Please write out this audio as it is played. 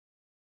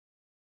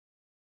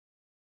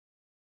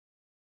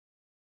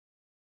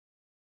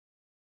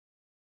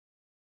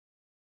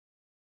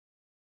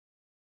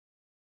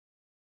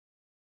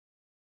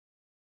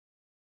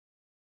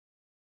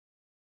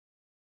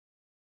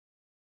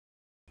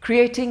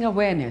Creating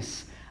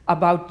awareness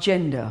about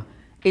gender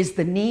is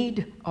the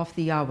need of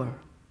the hour.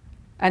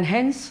 And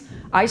hence,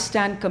 I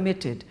stand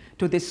committed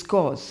to this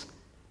cause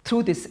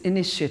through this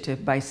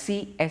initiative by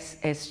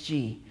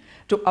CSSG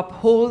to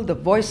uphold the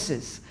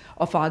voices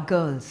of our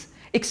girls,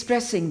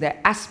 expressing their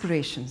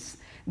aspirations,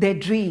 their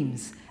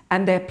dreams,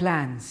 and their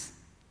plans.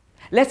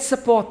 Let's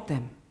support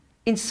them,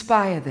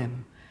 inspire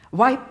them,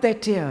 wipe their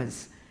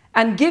tears,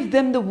 and give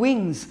them the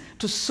wings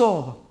to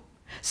soar.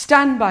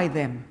 Stand by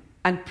them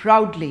and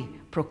proudly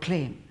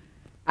proclaim,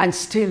 and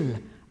still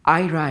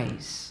I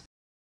rise.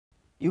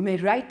 You may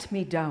write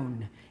me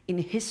down in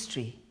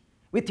history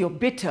with your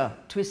bitter,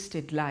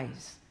 twisted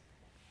lies.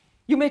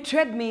 You may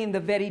tread me in the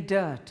very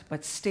dirt,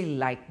 but still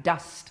like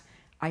dust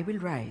I will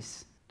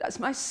rise. Does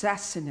my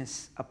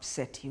sassiness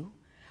upset you?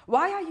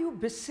 Why are you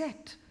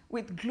beset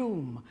with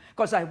gloom?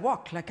 'Cause I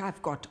walk like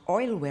I've got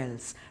oil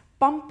wells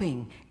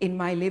pumping in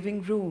my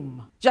living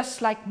room,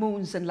 just like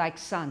moons and like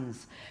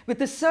suns, with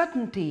the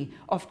certainty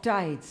of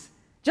tides,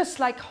 just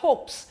like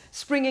hopes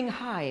springing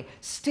high,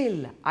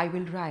 still I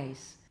will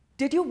rise.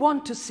 Did you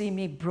want to see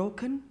me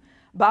broken?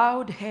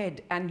 Bowed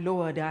head and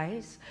lowered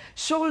eyes,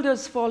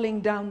 shoulders falling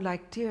down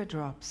like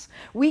teardrops,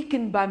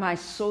 weakened by my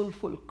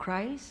soulful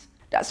cries?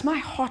 Does my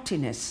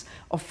haughtiness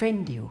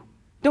offend you?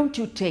 Don't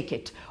you take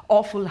it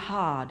awful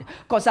hard,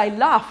 'cause I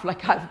laugh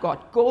like I've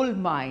got gold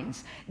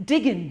mines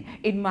digging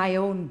in my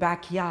own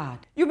backyard.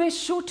 You may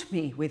shoot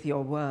me with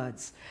your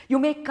words, you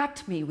may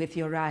cut me with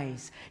your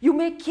eyes, you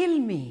may kill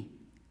me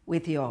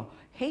with your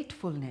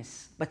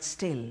hatefulness, but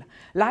still,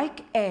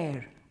 like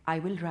air, I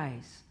will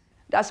rise.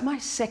 Does my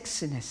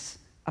sexiness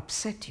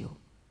upset you?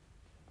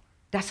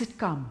 Does it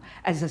come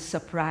as a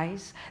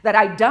surprise that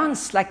I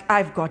dance like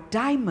I've got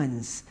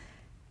diamonds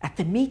at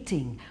the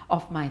meeting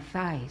of my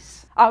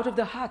thighs? Out of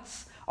the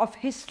huts of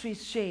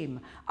history's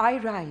shame, I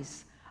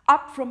rise.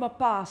 Up from a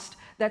past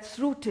that's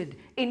rooted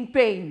in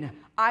pain,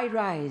 I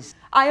rise.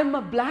 I am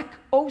a black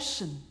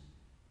ocean,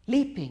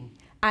 leaping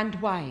and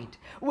wide,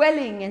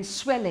 welling and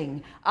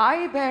swelling,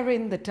 I bear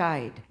in the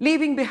tide.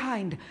 Leaving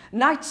behind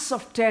nights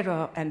of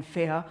terror and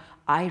fear,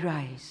 I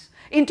rise.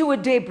 Into a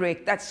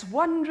daybreak that's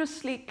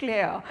wondrously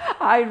clear,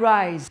 I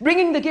rise.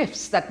 Bringing the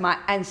gifts that my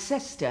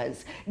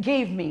ancestors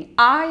gave me,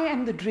 I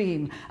am the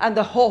dream and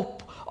the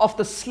hope of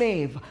the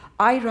slave.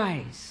 I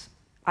rise,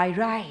 I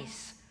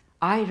rise,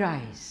 I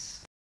rise.